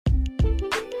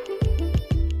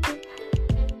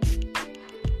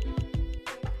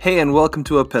Hey, and welcome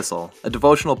to Epistle, a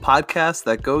devotional podcast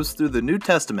that goes through the New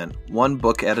Testament one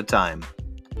book at a time.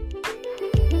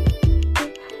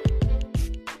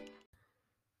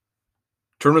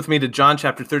 Turn with me to John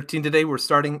chapter 13 today. We're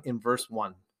starting in verse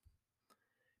 1.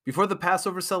 Before the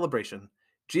Passover celebration,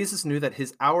 Jesus knew that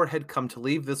his hour had come to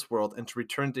leave this world and to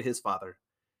return to his Father.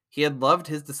 He had loved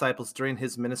his disciples during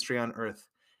his ministry on earth,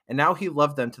 and now he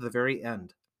loved them to the very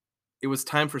end. It was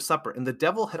time for supper, and the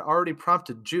devil had already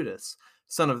prompted Judas,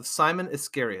 son of Simon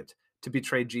Iscariot, to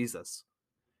betray Jesus.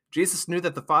 Jesus knew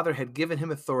that the Father had given him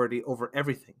authority over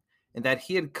everything, and that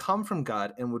he had come from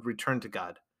God and would return to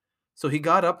God. So he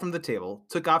got up from the table,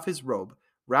 took off his robe,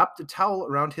 wrapped a towel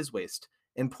around his waist,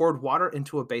 and poured water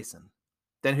into a basin.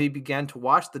 Then he began to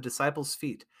wash the disciples'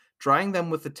 feet, drying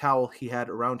them with the towel he had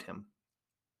around him.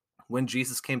 When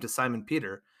Jesus came to Simon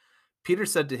Peter, Peter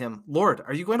said to him, "Lord,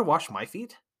 are you going to wash my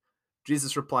feet?"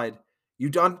 Jesus replied, "You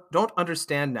don't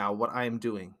understand now what I am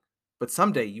doing, but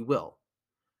someday you will."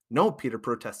 "No," Peter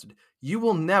protested, "you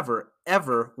will never,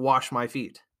 ever wash my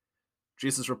feet."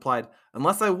 Jesus replied,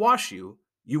 "Unless I wash you,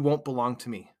 you won't belong to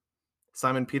me."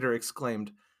 Simon Peter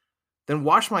exclaimed, "Then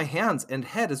wash my hands and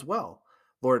head as well,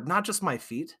 Lord, not just my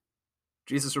feet."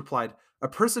 Jesus replied, "A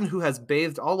person who has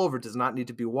bathed all over does not need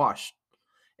to be washed,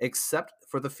 except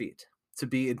for the feet, to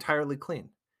be entirely clean.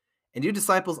 And you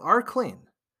disciples are clean,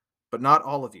 but not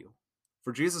all of you."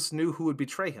 For Jesus knew who would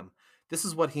betray him. This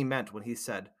is what he meant when he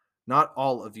said, "Not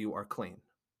all of you are clean."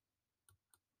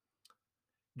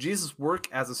 Jesus'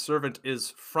 work as a servant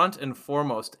is front and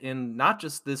foremost in not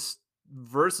just this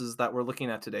verses that we're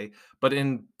looking at today, but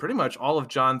in pretty much all of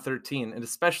John 13, and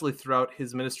especially throughout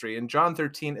his ministry. And John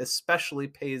 13 especially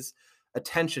pays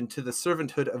attention to the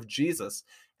servanthood of Jesus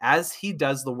as he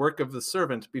does the work of the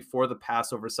servant before the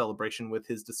Passover celebration with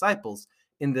his disciples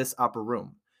in this upper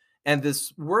room. And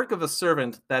this work of a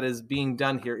servant that is being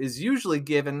done here is usually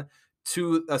given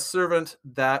to a servant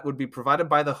that would be provided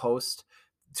by the host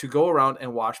to go around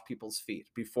and wash people's feet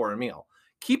before a meal.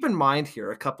 Keep in mind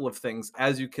here a couple of things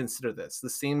as you consider this.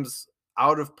 This seems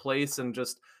out of place and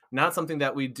just not something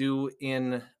that we do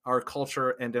in our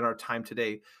culture and in our time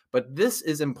today. But this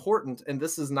is important, and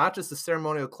this is not just a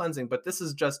ceremonial cleansing, but this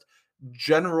is just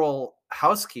general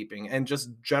housekeeping and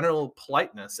just general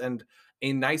politeness and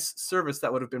a nice service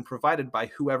that would have been provided by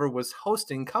whoever was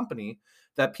hosting company,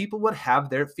 that people would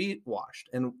have their feet washed.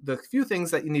 And the few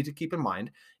things that you need to keep in mind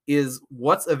is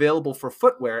what's available for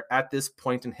footwear at this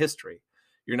point in history.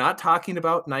 You're not talking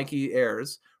about Nike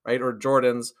Airs, right, or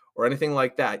Jordans or anything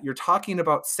like that. You're talking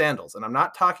about sandals. And I'm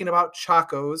not talking about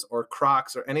Chacos or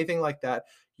Crocs or anything like that.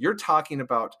 You're talking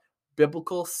about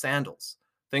biblical sandals,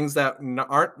 things that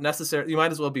aren't necessary. You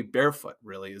might as well be barefoot,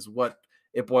 really, is what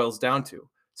it boils down to.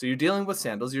 So you're dealing with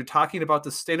sandals. You're talking about the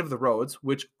state of the roads,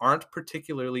 which aren't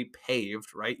particularly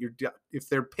paved, right? If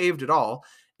they're paved at all,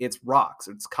 it's rocks,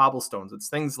 it's cobblestones, it's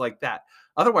things like that.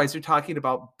 Otherwise, you're talking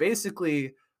about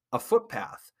basically a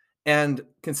footpath. And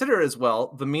consider as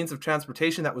well the means of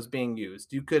transportation that was being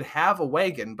used. You could have a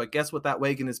wagon, but guess what that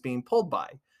wagon is being pulled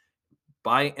by?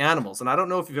 By animals. And I don't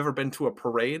know if you've ever been to a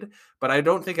parade, but I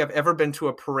don't think I've ever been to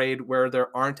a parade where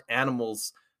there aren't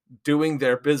animals doing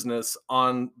their business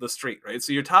on the street, right?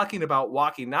 So you're talking about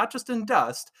walking not just in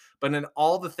dust, but in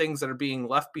all the things that are being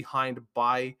left behind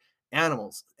by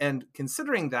animals. And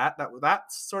considering that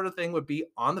sort of thing would be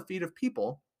on the feet of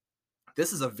people,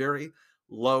 this is a very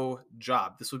low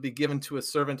job. This would be given to a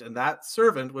servant, and that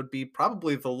servant would be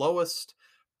probably the lowest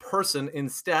person in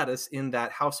status in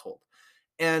that household.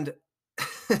 And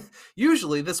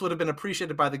usually this would have been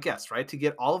appreciated by the guests, right? To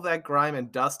get all of that grime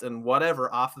and dust and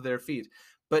whatever off of their feet.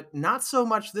 But not so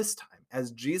much this time,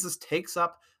 as Jesus takes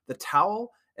up the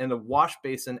towel and the wash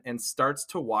basin and starts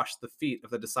to wash the feet of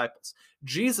the disciples.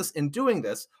 Jesus, in doing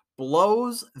this,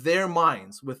 blows their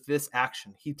minds with this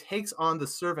action. He takes on the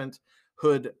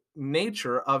servanthood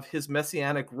nature of his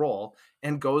messianic role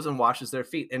and goes and washes their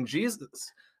feet. And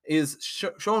Jesus is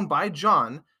shown by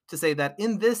John to say that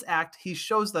in this act, he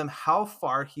shows them how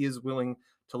far he is willing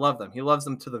to love them. He loves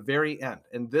them to the very end.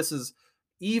 And this is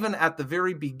even at the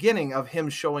very beginning of him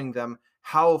showing them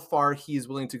how far he's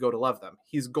willing to go to love them.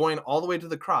 He's going all the way to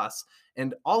the cross.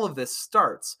 And all of this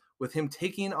starts with him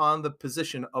taking on the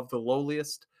position of the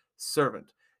lowliest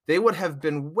servant. They would have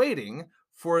been waiting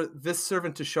for this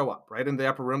servant to show up, right? In the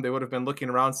upper room, they would have been looking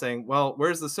around saying, "Well,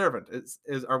 where's the servant?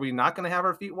 Are we not going to have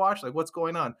our feet washed? Like, what's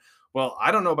going on?" "Well,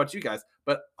 I don't know about you guys,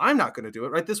 but I'm not going to do it,"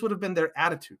 right? This would have been their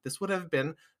attitude. This would have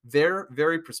been their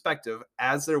very perspective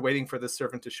as they're waiting for this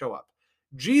servant to show up.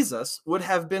 Jesus would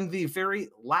have been the very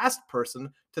last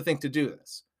person to think to do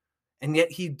this. And yet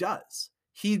he does.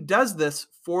 He does this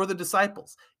for the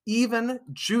disciples. Even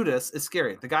Judas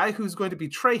Iscariot, the guy who's going to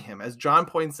betray him, as John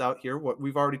points out here, what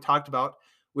we've already talked about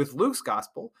with Luke's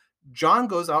gospel, John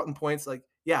goes out and points like,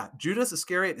 yeah, Judas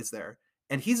Iscariot is there,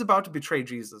 and he's about to betray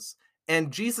Jesus.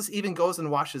 And Jesus even goes and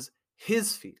washes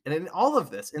his feet. And in all of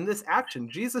this, in this action,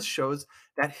 Jesus shows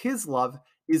that his love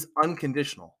is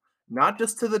unconditional, not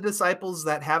just to the disciples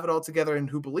that have it all together and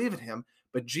who believe in him,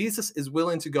 but Jesus is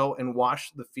willing to go and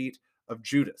wash the feet of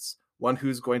Judas, one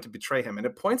who's going to betray him. And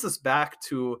it points us back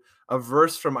to a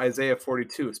verse from Isaiah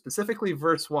 42, specifically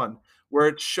verse 1, where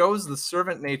it shows the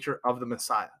servant nature of the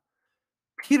Messiah.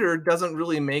 Peter doesn't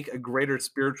really make a greater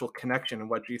spiritual connection in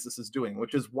what Jesus is doing,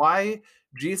 which is why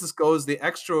Jesus goes the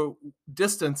extra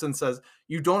distance and says,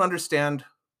 you don't understand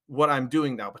what I'm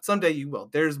doing now, but someday you will.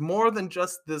 There's more than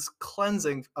just this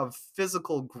cleansing of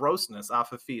physical grossness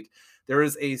off of feet. There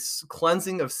is a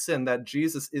cleansing of sin that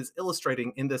Jesus is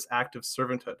illustrating in this act of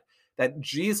servanthood, that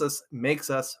Jesus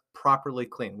makes us properly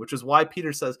clean, which is why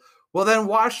Peter says, well, then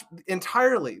wash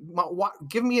entirely.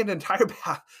 Give me an entire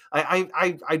bath.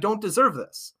 I don't deserve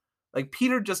this. Like,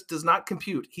 Peter just does not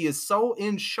compute. He is so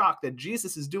in shock that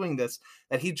Jesus is doing this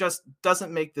that he just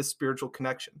doesn't make this spiritual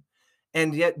connection.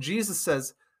 And yet Jesus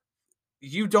says,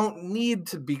 you don't need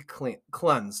to be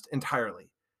cleansed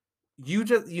entirely. You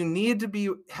need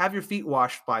to have your feet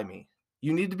washed by me.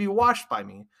 You need to be washed by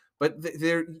me, but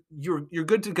you're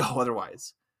good to go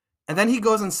otherwise. And then he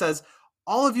goes and says,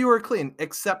 all of you are clean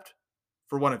except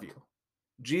for one of you.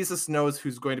 Jesus knows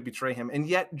who's going to betray him, and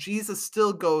yet Jesus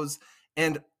still goes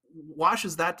and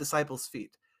washes that disciple's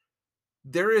feet.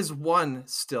 There is one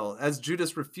still, as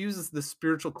Judas refuses this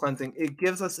spiritual cleansing, it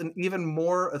gives us an even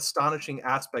more astonishing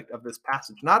aspect of this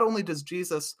passage. Not only does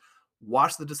Jesus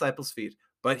wash the disciples' feet,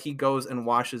 but he goes and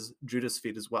washes Judas'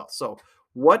 feet as well. So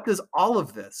what does all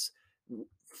of this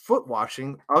foot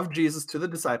washing of Jesus to the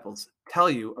disciples tell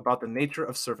you about the nature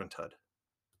of servanthood?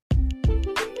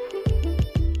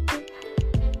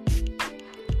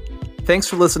 Thanks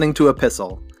for listening to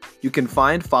Epistle. You can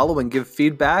find, follow, and give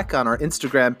feedback on our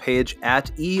Instagram page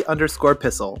at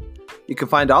 @e_pistle. You can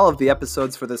find all of the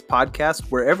episodes for this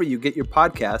podcast wherever you get your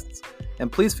podcasts,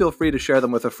 and please feel free to share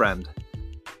them with a friend.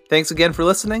 Thanks again for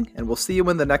listening, and we'll see you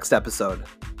in the next episode.